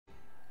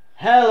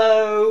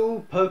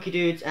Hello,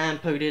 PokeDudes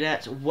and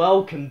PokeDudettes.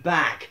 Welcome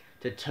back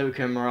to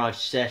Tokyo Mirage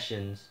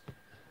Sessions.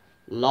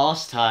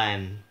 Last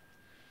time,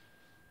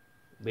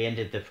 we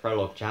ended the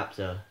prologue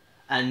chapter,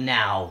 and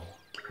now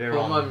we're For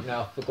a on moment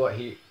now, I thought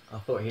he'd to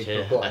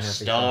forgotten A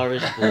Star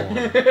Is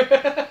Born.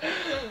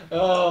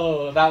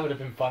 Oh, that would have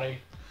been funny.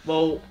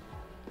 Well,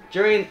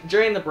 during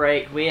the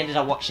break, we ended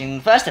up watching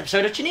the first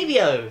episode of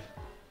Chinibyo.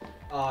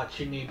 Ah,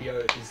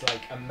 Chinibyo is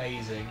like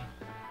amazing.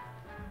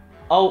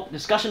 Oh,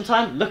 discussion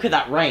time? Look at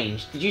that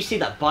range. Did you see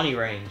that bunny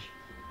range?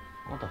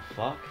 What the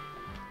fuck?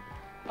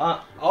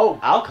 Oh,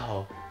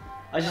 alcohol.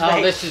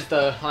 This is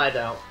the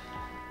hideout.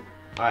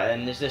 Alright,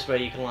 then is this where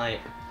you can like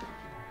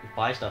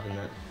buy stuff in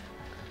there?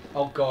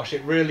 Oh gosh,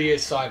 it really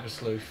is Cyber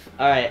Sleuth.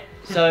 Alright,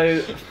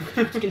 so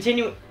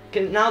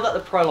now that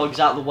the prologue's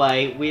out of the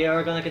way, we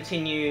are going to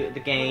continue the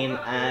game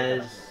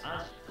as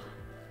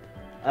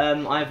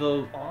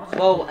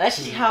well, let's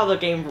see how the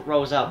game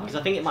rolls out, because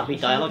I think it might be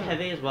dialogue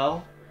heavy as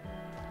well.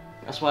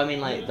 That's why I mean,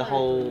 like, the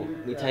whole,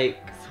 we take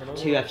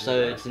 2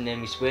 episodes and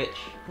then we switch.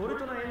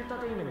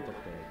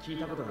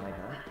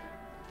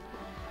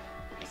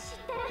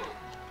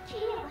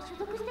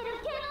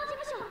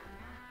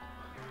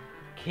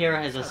 Kira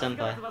has a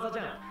senpai.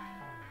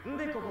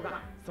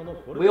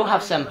 We all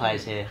have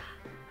senpais here.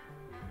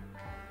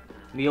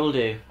 We all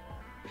do.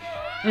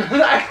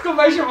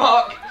 Exclamation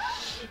mark!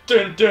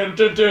 Dun dun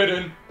dun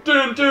dun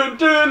dun dun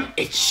dun!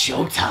 It's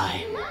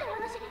showtime!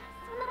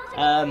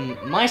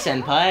 My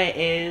senpai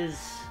is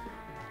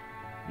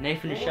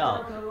Nathan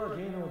Sharp.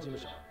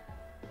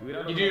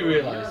 You do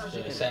realise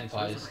that a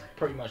senpai is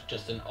pretty much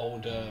just an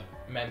older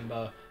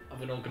member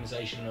of an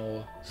organisation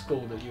or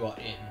school that you are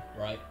in,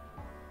 right?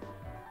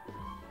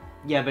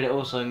 Yeah, but it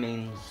also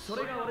means,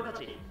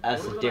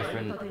 as a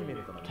different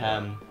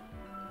term,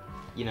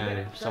 you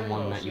know,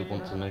 someone that you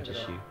want to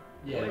notice you.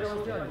 Yeah.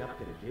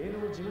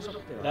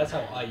 That's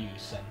how I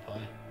use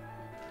senpai.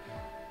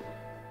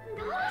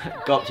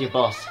 Go up to your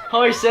boss.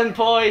 Hi,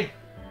 senpai!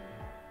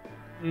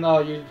 No,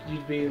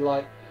 you'd be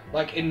like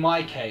in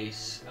my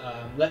case,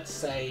 let's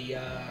say,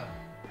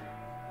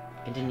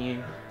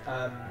 Continue.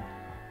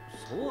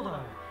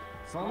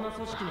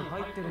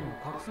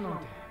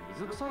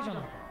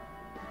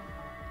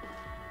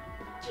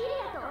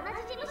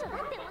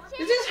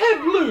 Is his hair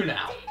blue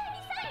now?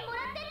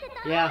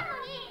 Yeah.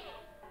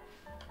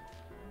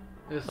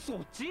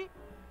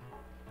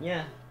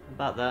 Yeah,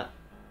 about that.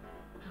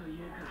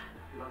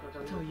 と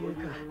いう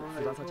か、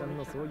翼ちゃん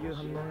のそういう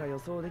反応が予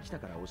想できた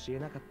から教え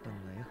なかった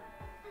んだよ。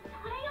そ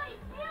れより、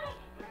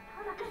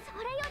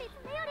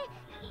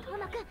トー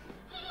マくん、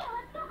キリアは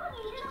どこ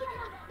にいる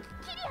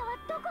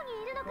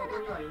のかな。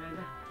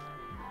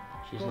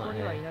 She's not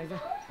here.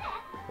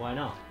 Why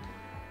not?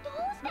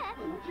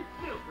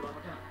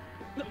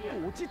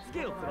 落ち着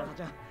けよ、翼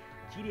ちゃん。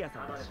キリア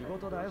さんは仕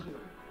事だよ。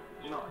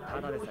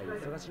ただでさえ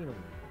忙しいのに、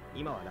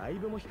今はライ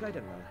ブも控えて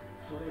るんだ。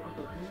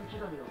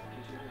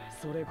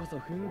 それこそ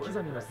分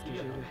刻みのスケジ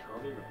ュール。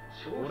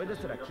俺で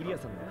すらキリア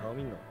さんの顔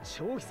見んの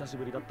超久し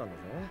ぶりだったんだ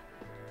ぜ。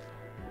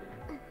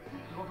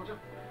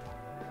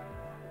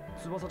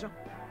翼ちゃん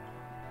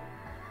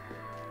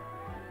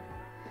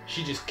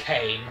She just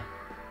came.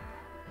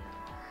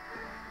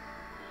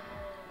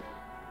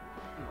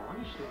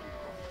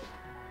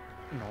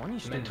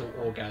 Mental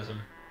orgasm.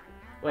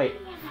 Wait,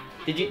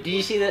 did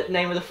you see the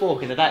name of the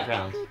fork in the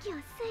background?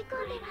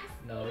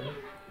 No.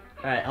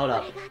 Alright, hold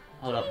up.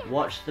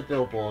 Watch the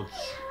billboards.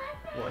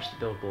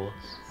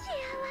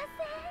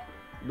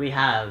 We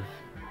have...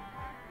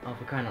 Oh,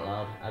 for crying out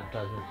loud,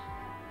 advertisements.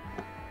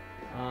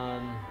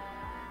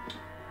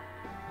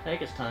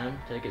 Take its time.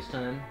 Thank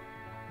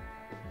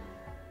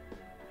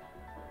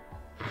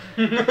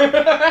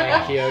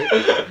you.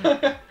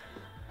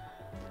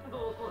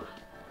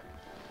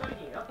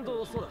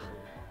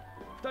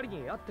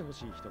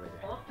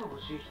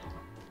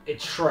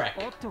 It's Shrek.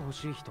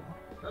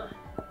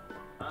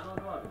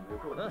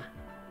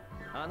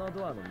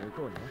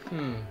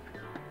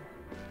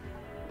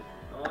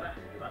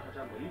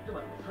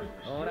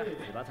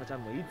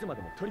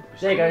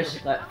 There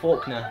goes, like,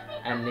 Faulkner,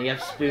 and you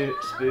have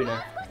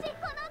Spooner.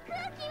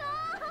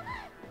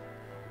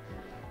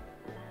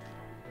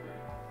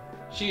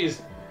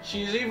 She's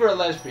either a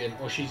lesbian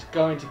or she's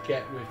going to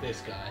get with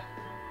this guy.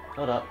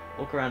 Hold up,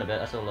 walk around a bit,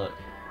 let's have a look.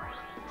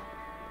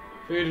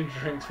 Food and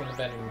drinks from the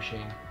vending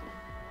machine.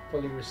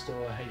 Fully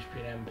restore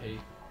HP and MP,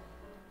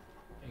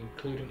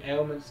 including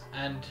ailments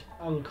and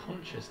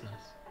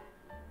unconsciousness.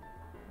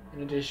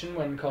 In addition,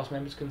 when cast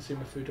members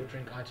consume a food or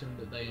drink item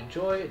that they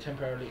enjoy, it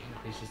temporarily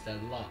increases their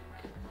luck.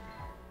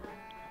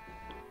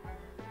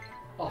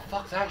 Oh,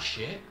 fuck that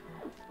shit.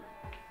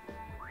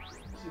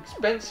 It's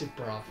expensive,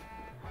 bruv.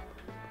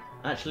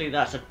 Actually,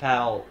 that's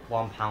about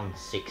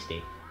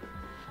 £1.60.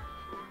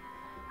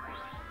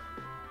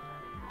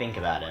 Think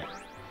about it.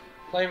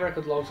 Play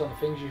record logs on the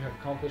things you have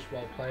accomplished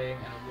while playing,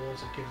 and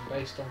awards are given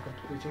based on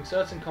completing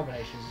certain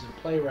combinations of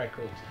play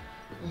records.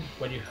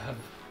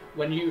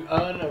 When you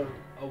earn an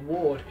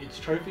award, its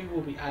trophy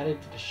will be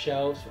added to the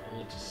shelves for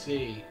all to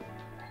see.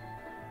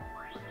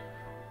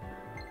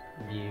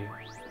 View.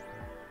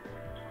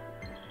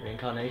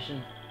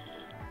 Reincarnation.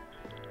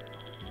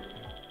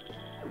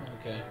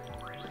 Okay.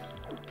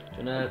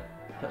 Do you wanna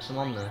put some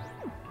on there?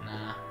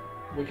 Nah.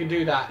 We can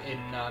do that in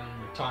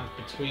times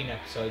between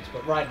episodes,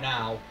 but right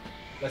now,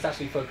 let's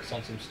actually focus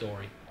on some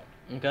story.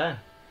 Okay.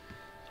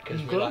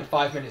 Because we're like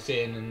 5 minutes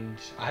in and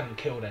I haven't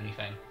killed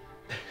anything.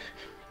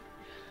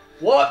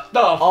 What the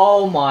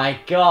Oh my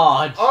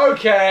god!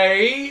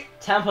 Okay!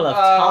 Temple of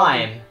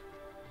Time.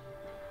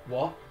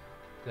 What?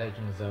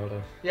 Legend of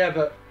Zelda. Yeah,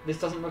 but this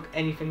doesn't look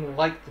anything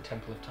like the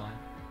Temple of Time.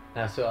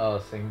 That's what I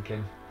was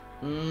thinking.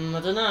 I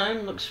don't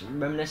know. Looks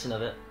reminiscent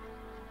of it.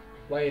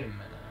 Wait a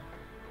minute.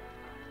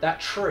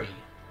 That tree?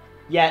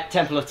 Yeah,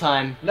 Temple of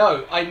Time.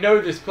 No, I know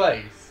this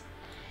place.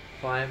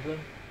 Fire Emblem?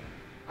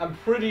 I'm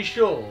pretty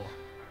sure.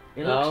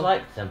 It looks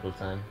like Temple of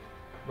Time.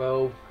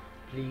 Well,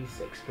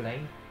 please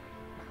explain.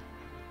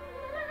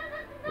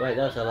 Wait,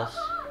 they'll tell us.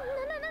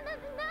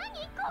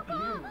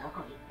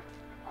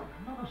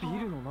 ビ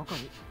ルの中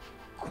に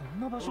こん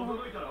な場所が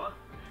驚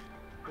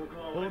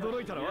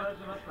いたろ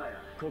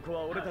ここ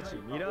は俺たち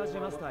ミラージ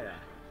ュマスターや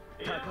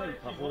高い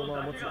パフォー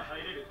マーを持つ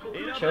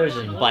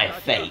Chosen by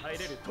fate.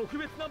 特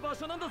別な場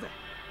所なんだぜ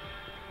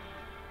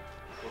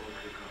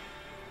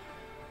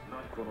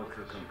この空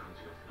間感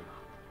じがする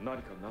な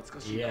何か懐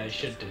かしい Yeah, I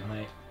should do,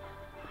 mate.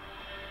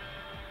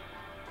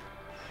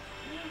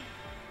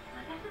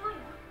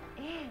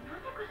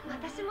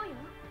 私もよ。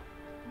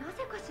な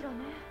ぜかしらね。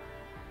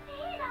セイ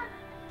ダ、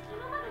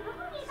今までど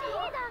こにいた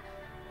の？セイダ、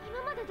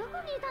今までどこ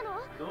にいた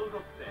の？どこ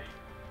って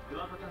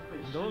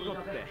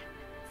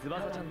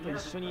翼ちゃんと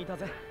一緒にいた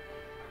ぜ。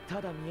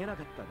ただ見えな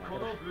かっただけだ。こ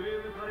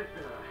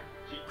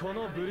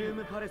のブルー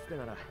ムパレスで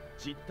なら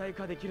実体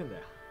化できるんだ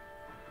よ。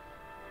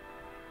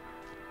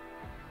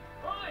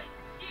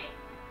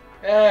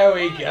 There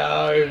we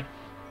go.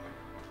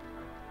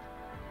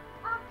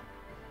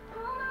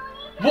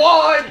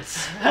 What?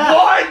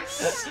 What?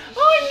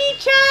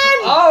 Oni-chan!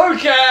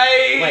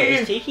 Okay. Wait,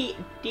 is Tiki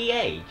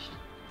de-aged?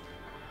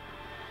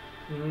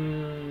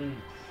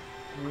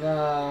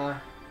 Nah.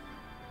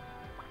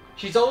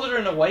 She's older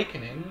in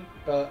Awakening,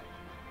 but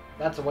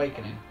that's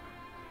Awakening.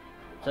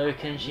 So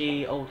can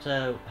she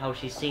alter how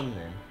she's seen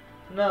then?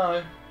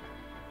 No.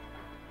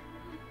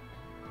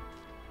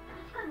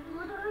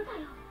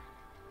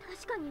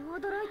 確かに驚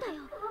いた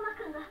よ。ま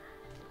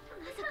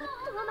さか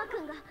トママく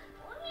んが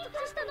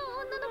年下の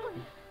女の子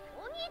に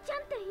お兄ちゃん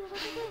って呼ば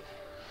れて。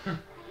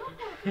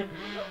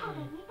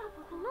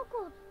この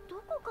子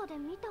どこかで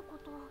見たこ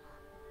と。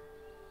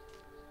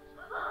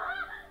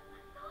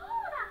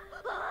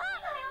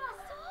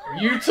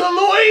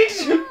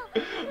 Utaloid?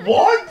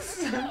 What?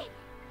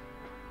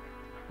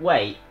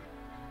 Wait.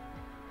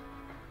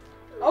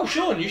 Oh,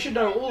 Sean, you should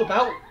know all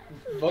about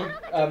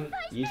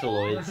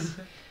Euthaloids.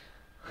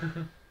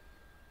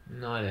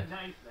 No idea.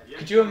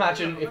 Could you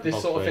imagine if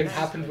this sort of thing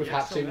happened with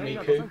Hatsune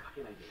Miku?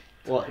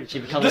 What? She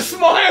becomes The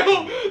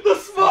smile! The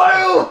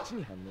smile!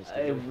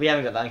 We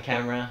haven't got that on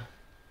camera.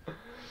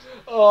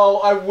 Oh,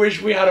 I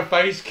wish we had a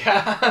face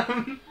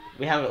cam.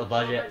 We haven't got the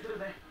budget.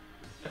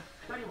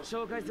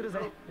 紹介するぜ。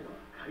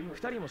2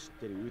人も知っ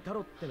てるウタ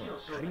ロっての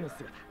仮の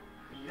姿。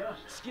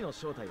式の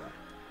正体は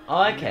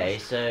Oh, okay,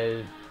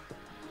 so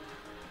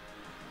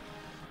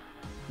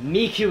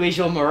Miku is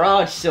your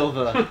Mirage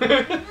Silver.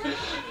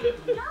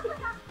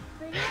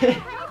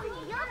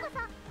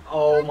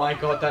 Oh my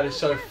god, that is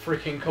so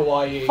freaking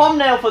kawaii.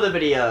 Thumbnail for the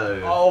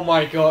video. Oh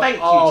my god. Thank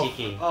you, oh,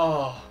 Tiki.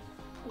 Oh,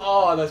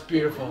 that's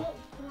beautiful.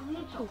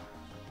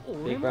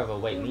 Big brother,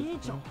 wait, me.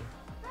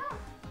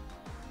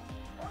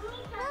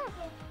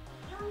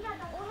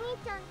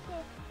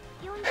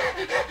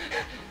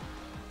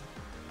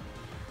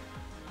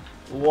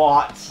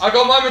 What? I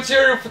got my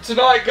material for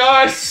tonight,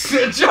 guys.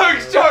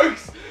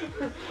 Jokes.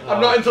 I'm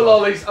not into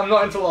lollies. I'm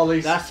not into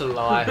lollies. That's a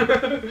lie.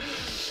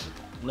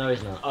 No,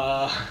 he's not.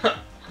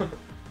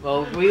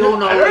 Well, we all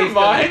know I don't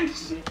mind.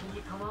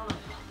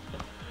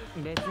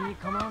 別に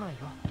構わないよ。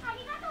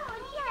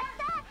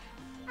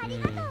あ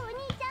りがとうお兄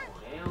ちゃん。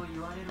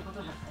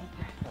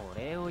お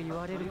礼を言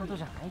われること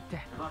じゃないって。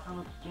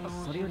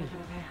それより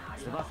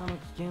翼の危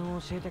険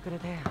を教えてくれ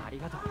てあり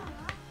がとう。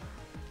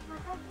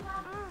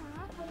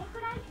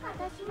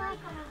私は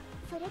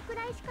それく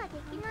らいしかで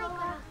きないか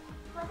ら。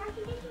 I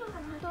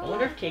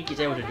wonder if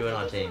Kiki's able to join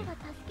our team.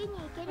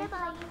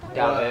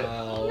 Doubt it.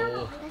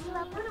 Well,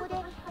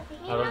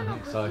 I don't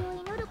think so.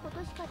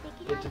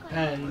 it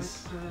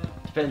depends.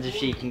 Depends if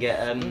she can get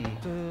a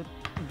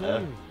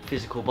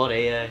physical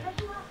body. A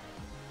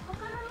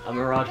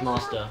Mirage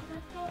Master.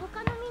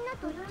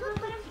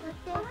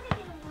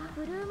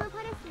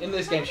 In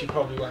this game, she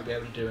probably won't be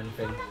able to do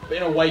anything. But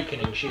in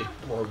Awakening, she's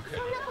broken.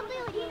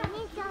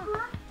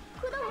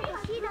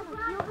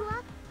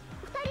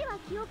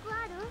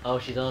 Oh,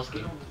 she's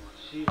asking.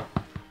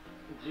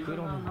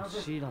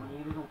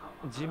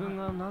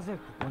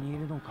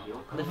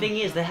 The thing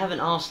is, they haven't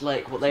asked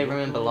like what they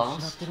remember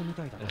last. That's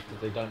because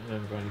they don't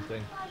remember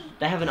anything.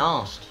 They haven't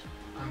asked.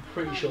 I'm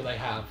pretty sure they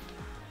have.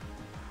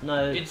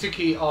 No.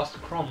 Itsuki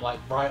asked Chrom like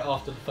right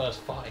after the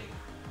first fight.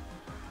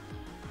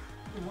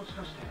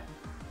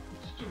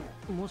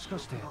 もしか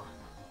して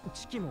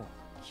チキも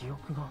記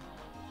憶が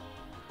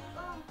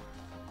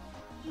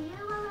理由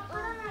はわか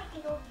らないけ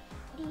ど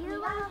ミラー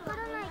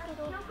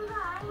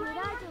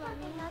ジュは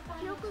みんな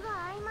記憶が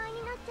曖昧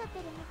になっちゃって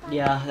るみたい。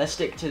 Yeah, let's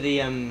stick to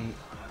the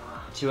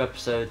 2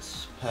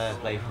 episodes per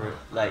playthrough,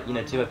 like, you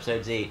know, 2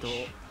 episodes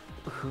each.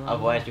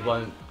 Otherwise we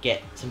won't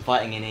get some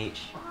fighting in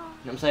each.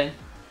 You know what I'm saying?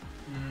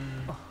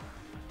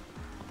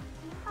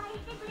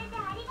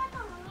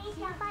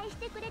 心配し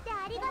てくれて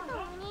ありがとう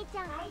お兄ち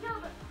ゃん。大丈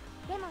夫。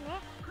でもね、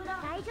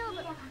大丈夫。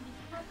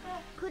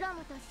クロ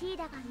ムとシー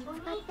ダが見つかっ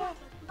て、お兄ちゃ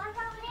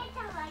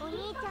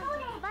んと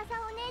翼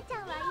お姉ちゃ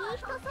んはいい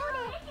人そうで、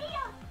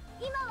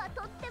今は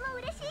とっても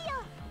嬉しい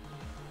よ。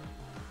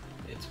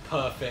 It's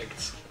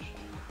perfect.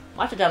 I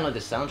have to download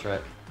this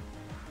soundtrack.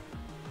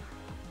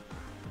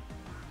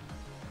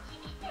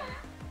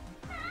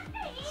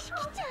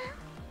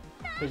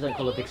 Please don't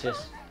call her Big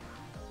Sis.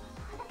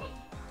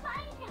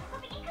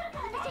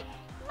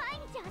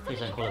 Please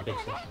don't call her Big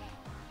Sis.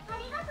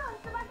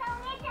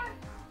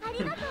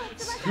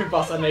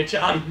 Tsubasa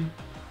Ne-chan.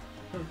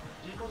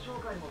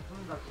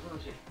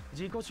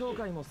 自己紹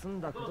介も済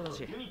んだことだ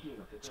し、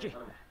チキ、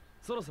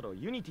そろそろ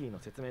ユニティの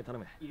説明頼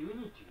む。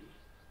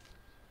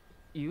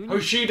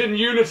Hoshiden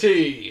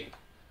Unity!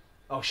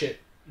 Oh shit.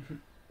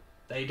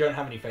 They don't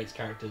have any Fates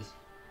characters.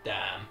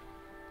 Damn.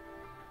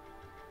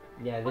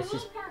 Yeah, this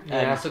is...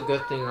 Yeah, that's a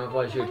good thing,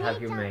 otherwise you'd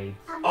have your maids.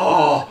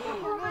 Oh!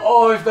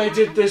 Oh, if they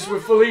did this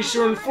with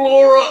Felicia and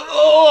Flora!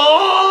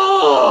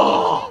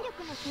 Oh!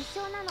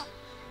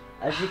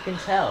 As you can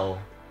tell,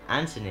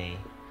 Anthony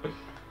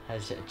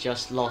has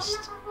just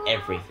lost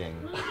everything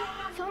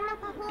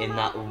in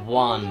that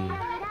one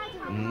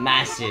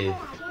massive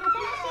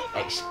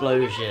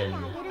explosion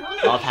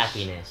of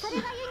happiness.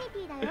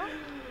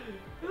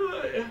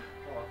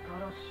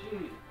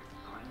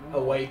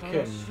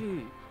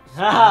 Awaken.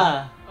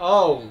 Haha!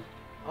 Oh.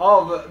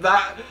 Oh, but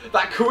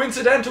that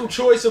coincidental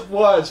choice of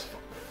words.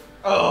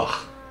 Ugh.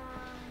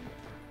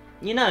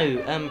 You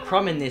know,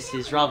 Crom in this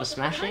is rather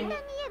smashing.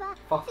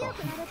 Fuck off.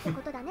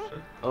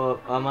 Or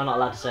am I not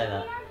allowed to say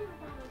that?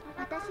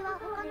 私は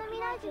他のミ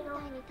ラージュみた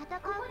いに戦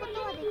うこと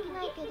はできな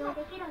いけど、こ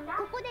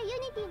こでユ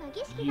ニティの儀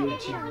式がで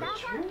きるんだ。ねえ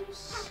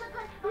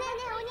ね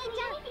えお兄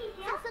ちゃん、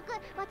早速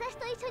私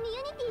と一緒に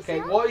ユニティ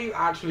し Okay, よう。 what are you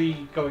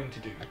actually going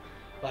to do?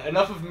 Like,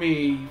 enough of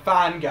me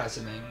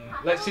fangasming.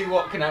 Let's see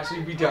what can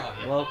actually be done.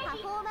 Well, パ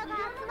フォーマーが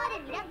集ま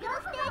るミラクル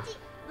ステージ、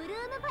ブル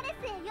ームパレ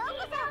スへよう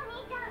こそ。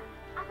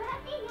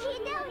聞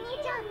いてお兄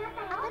ちゃん、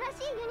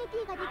新しいユニ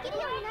ティができる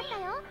ようになった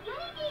よ。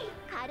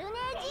カルネ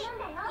ージ、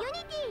ユ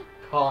ニティ。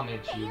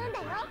 Carnage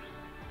Unity.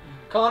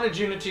 Carnage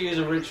Unity is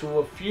a ritual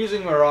of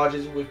fusing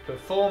mirages with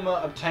performer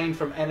obtained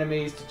from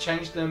enemies to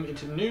change them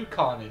into new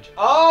carnage.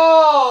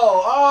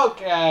 Oh,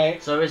 okay.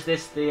 so is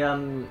this the,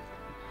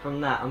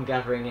 from that I'm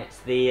gathering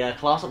it's the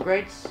class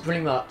upgrades? Pretty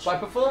much. By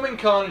performing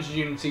Carnage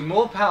Unity,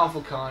 more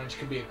powerful carnage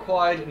can be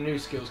acquired and new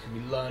skills can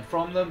be learned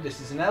from them.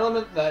 This is an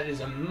element that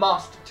is a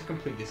must to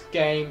complete this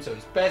game, so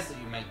it's best that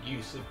you make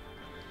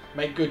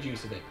good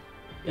use of it.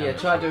 Yeah,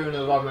 try doing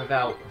a run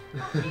without.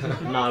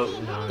 No.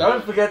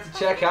 Don't forget to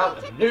check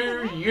out the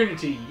new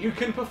Unity you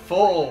can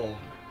perform.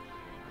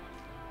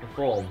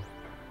 Perform.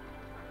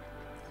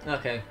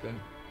 Okay, good.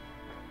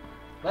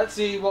 Let's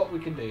see what we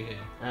can do here.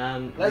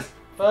 Let's... Let's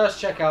first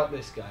check out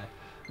this guy.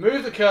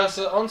 Move the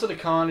cursor onto the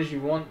carnage you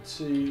want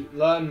to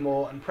learn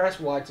more and press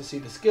Y to see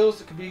the skills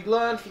that can be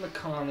learned from the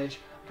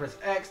carnage. Press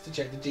X to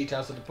check the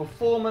details of the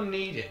performer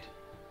needed.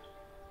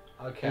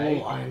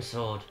 Okay. Oh, Iron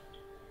Sword.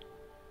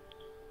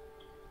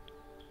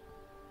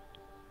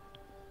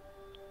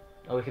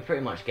 Oh, we could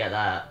pretty much get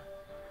that.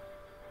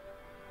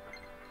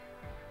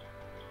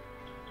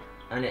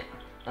 And it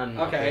Okay.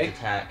 upgrades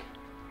attack.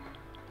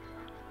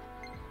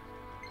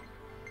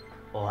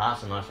 Oh,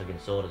 that's a nice looking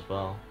sword as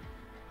well.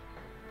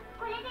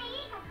 これでい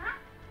いかな？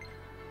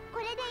こ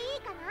れでい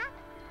いかな？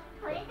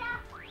それじゃ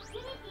ユ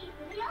ニティ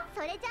するよ。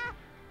それじゃ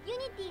ユ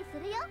ニティす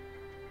るよ。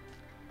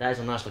 That is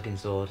a nice looking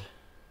sword.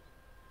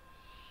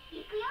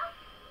 行くよ。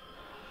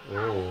 Oh.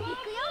 行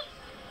くよ。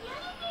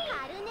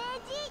カルネー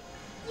ジ、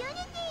ユニ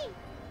ティ。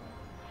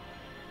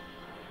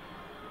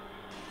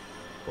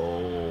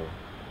 Oh.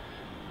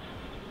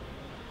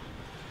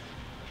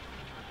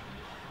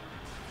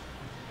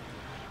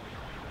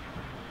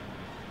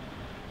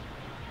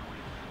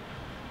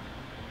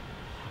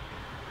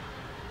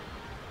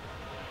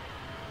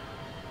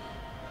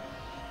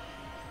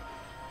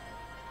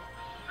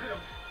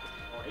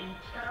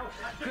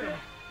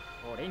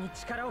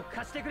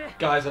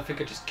 Guys, I think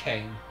I just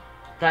came.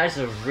 That is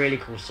a really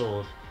cool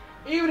sword.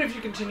 Even if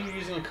you continue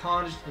using a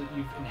carnage that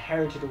you've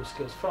inherited all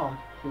skills from,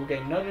 you will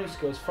gain no new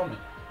skills from it.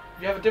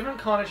 If you have a different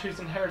carnage whose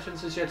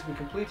inheritance is yet to be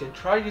completed,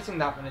 try using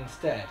that one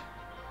instead.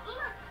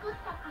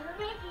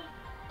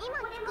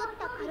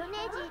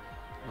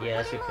 Yeah,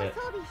 that's a fit.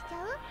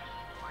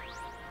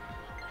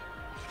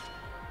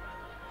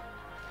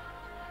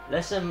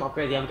 Let's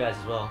upgrade the other guys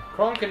as well.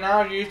 Kron can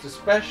now use the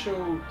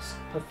special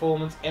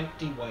performance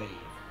Empty Wave.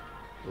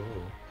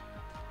 Ooh.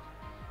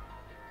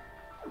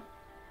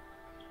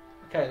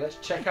 Okay, let's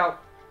check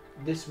out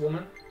this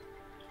woman.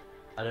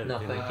 I don't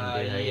think we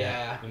can do that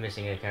yeah. yet. You're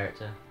missing a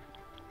character.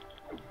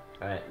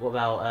 Alright, what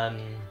about,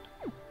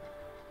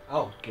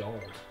 Oh,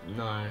 God.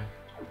 no.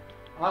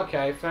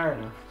 Okay, fair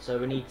enough. So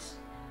we need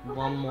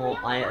one more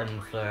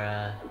item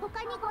for,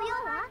 他にご用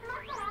は？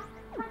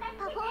パ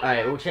フォーマンス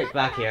Alright, we'll check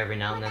back here every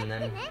now and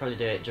then, probably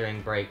do it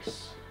during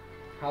breaks.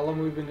 How long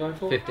have we been going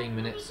for? 15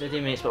 minutes.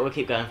 15 minutes, but we'll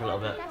keep going for a little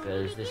bit,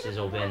 because this has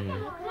all been...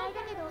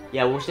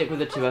 Yeah, we'll stick with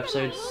the 2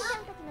 episodes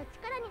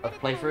of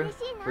playthrough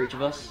for each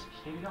of us,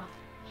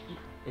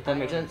 if that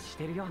makes sense. し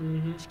てるよ、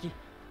Mhm. チキ。よ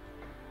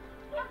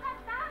か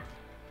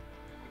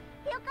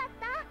っ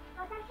た。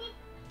私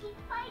いっ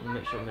ぱい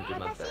Make sure I'm gonna do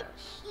my 私いっ best.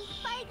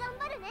 ぱい頑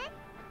張るね。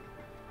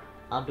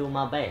 I'll do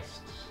my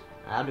best.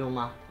 I'll do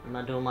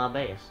my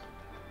best.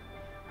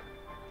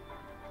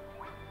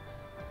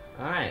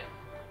 Alright.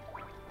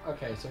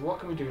 Okay, so what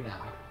can we do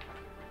now?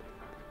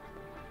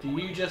 Do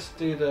you just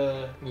do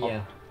the...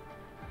 Yeah.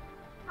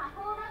 パフ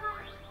ォーマが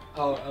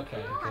Oh,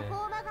 okay. パフォ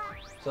ーマが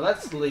So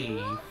let's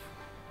leave.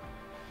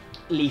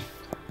 Leaf.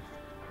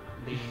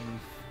 Leave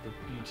the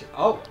beauty...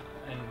 Oh!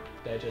 And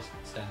they're just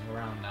standing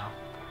around now.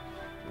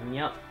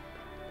 Yep.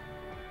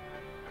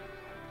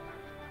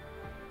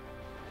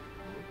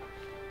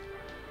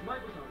 マ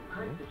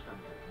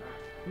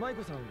イ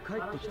コさん帰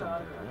ってきたんだ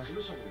よな。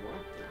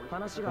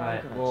話があ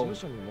Alright, るから事 well, 務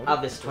所に戻 have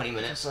って this 20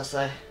 minutes, let's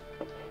say.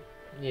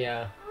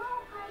 Yeah. も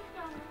う帰っち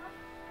ゃうの？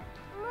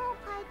もう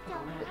帰っちゃう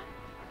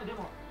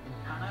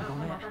の？ご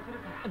めん。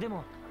で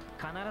も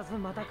必ず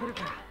また来る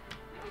から。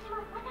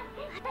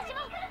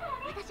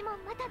私も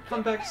また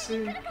Come back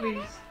soon,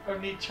 please.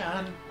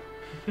 Oni-chan.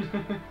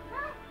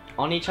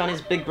 Oni-chan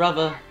is big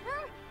brother. 楽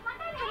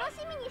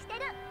しみにしてる。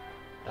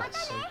 That's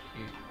so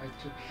cute.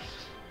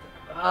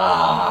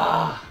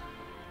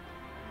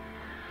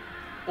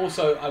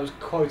 Also, I was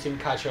quoting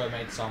Kacho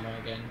Maid Summer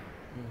again.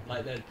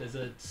 Like, there's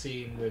a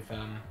scene with,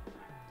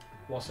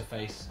 what's her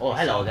face? Oh,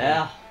 hello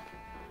there.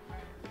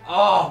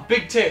 Oh,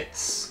 big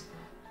tits!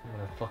 I'm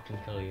gonna fucking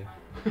kill you.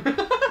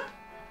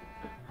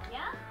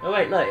 Oh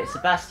wait, look, it's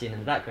Sebastian in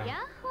the background. やっ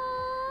ほ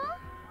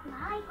ー。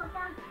マイコ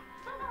さん、人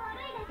が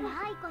悪いです。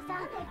マイコさ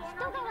ん、人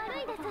が悪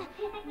いです。な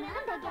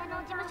んで芸能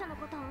事務所の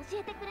ことを教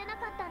えてくれな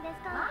かったんです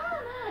か？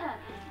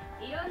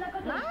いろんな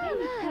こ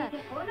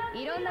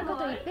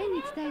といっぺん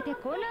に伝えて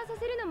混乱さ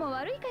せるのも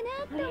悪いか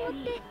なって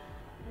思って。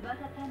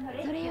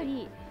それよ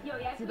り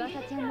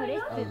翼ちゃんのレ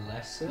ッ A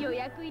スン lesson? 予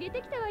約入れ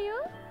てきたわよ。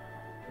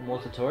 More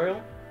tutorial?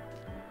 レ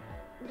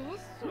ッ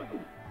スン。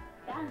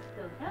ダンス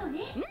と歌をね。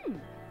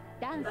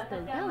翼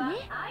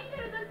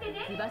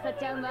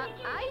ちゃんはア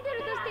イドル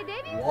としてデ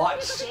ビュー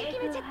What? することに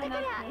決めちゃったか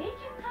ら。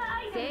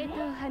正統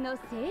派の青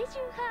春派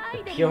アイ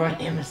ドル。 Pure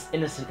and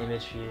innocent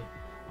image for you.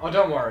 Oh,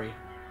 don't worry.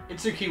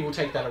 Itsuki will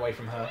take that away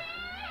from her. で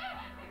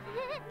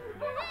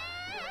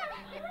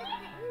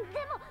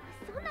も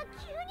そんな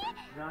急に？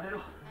慣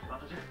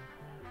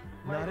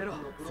れろ、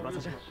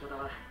翼ちゃん。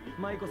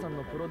マイコさん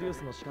のプロデュー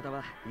スの仕方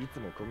はいつ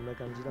もこんな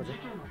感じだぜ。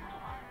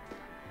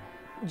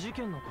事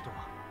件のこと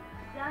は？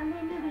残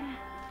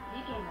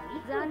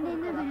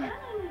念ながら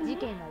事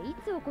件はい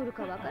つ起こる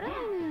かわからないの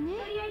よね。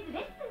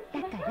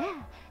だから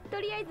と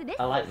りあえずレッス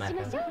I like ンし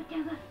ましょう。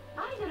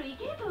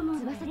 Michael.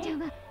 翼ちゃん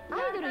はア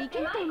イドルいけ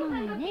ると思うの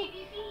よね。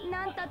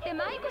なんたって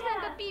マイコさ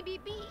んがビビビ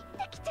って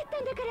きちゃった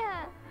んだか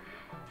ら。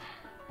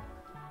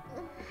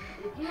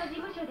うちの事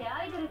務所で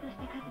ア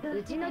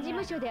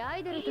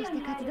イドルとし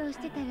て活動し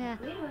てたら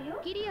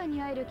キリア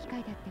に会える機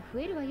会だって増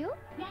えるわよ。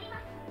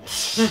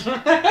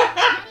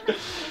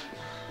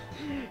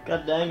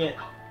 God dang it.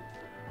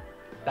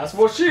 That's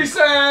what she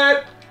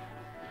said!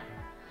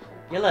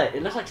 Yeah, look,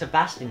 it looks like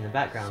Sebastian in the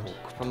background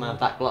from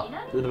Black Butler.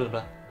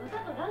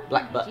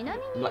 ちなみ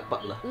に Black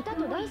Butler. 歌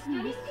とダンス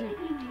のレッスン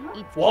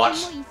いつ What? も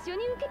一緒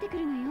に受けてく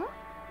るのよ。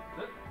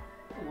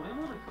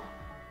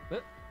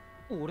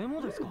俺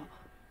もですか？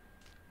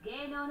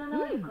芸能の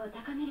能力を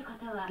高めるこ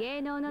とは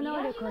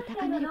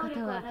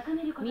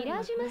ミ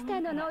ラージュマスター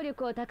の能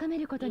力を高め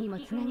ることにも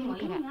つなが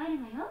るか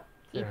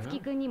ら、いつ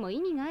きくんにも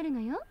意味があるの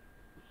よ。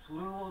それ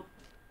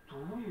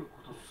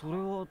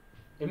は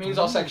It means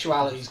our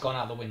sexuality's gone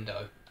out the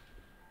window.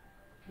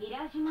 ミラ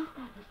ージュマス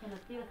ター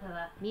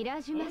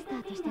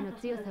としての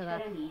強さは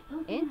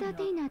エンター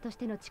テイナーとし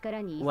ての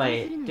力に依存す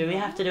る Wait, の do we よ。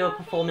 have to do a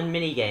performing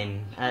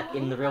minigame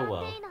in the real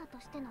world? トレーナーと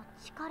しての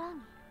力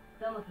に。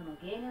そもそも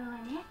芸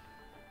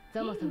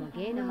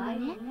能は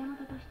ね、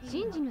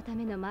神事のた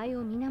めの舞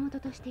を源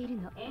としている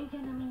の。演者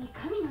の身に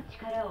神の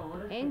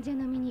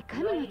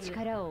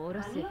力を下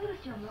ろす、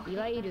い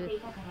わゆ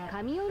る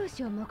神下ろ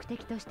しを目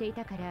的としてい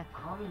たから。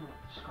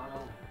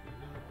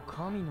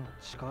神の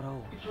力を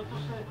戻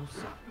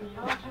す。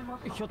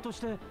ひょっとし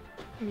て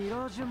ミ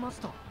ラージュマ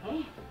スター？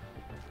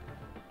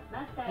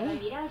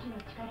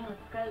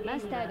マ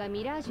スターが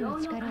ミラージュの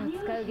力を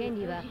使う原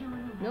理は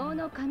能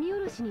の神下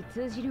ろしに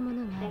通じるも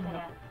のがあるの。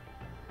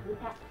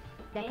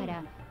だか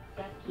ら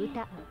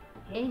歌、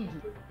演技、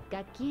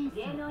楽器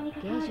演奏、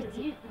芸術、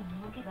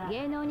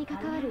芸能に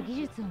関わる技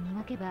術を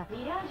磨けば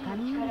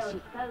神下ろ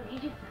し、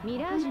ミ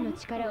ラージュの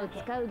力を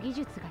使う技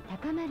術が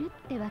高まるっ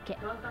てわけ。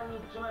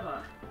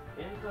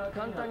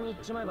簡単に言っ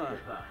ちまえば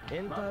エ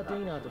ンター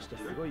テイナーとして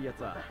すごいや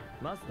つは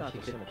マスター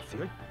としても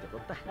強いってこ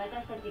とだ。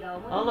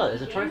 Oh look,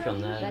 there's a trophy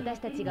on there. 私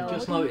たちが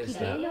表向き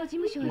芸能事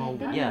務所をやっ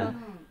てるのは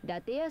伊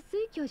達や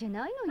水郷じゃ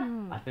ないのよ。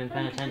 I've been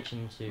paying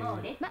attention to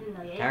とに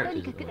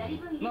characters か of く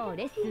them. もう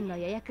レッスンの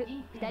予約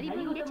2人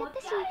分入れちゃっ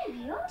たし、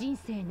人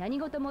生何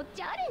事も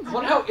チャレン I ジ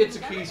wonder how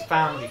Itsuki's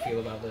family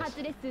feel about this.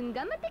 初レッスン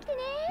頑張ってきてね。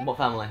 What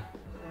family?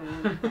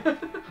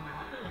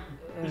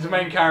 He's the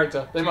main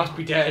character. They must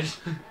be dead.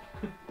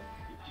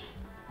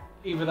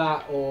 Either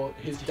that or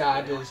his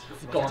dad has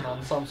gone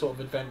on some sort of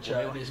adventure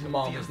and his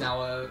mom is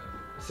now a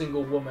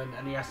single woman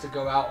and he has to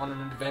go out on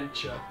an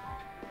adventure,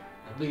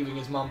 leaving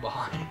his mum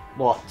behind.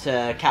 What,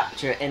 to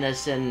capture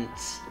innocent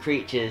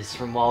creatures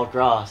from wild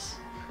grass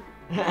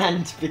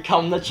and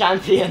become the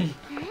champion?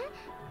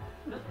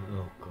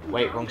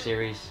 Wait, wrong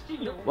series.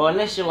 Well,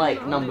 unless you're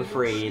like number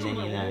 3 and then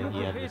you know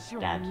you have a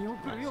dad.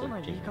 That's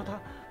a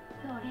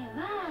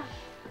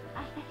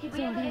そ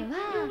れは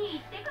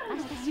明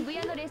日渋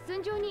谷のレッス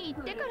ン場に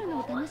行ってから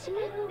のお楽しみ。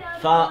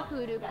 Fa-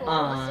 フルコ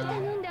ース頼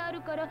んであ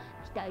るから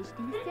期待し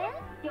てね。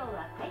そ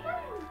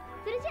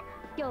れじゃ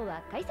今日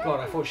は解散。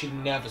 God, I thought she'd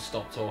never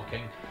stop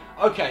talking.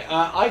 Okay,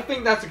 I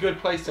think that's a good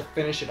place to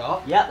finish it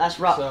up. Yeah, that's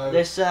wrap So-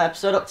 this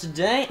episode up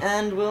today,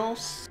 and we'll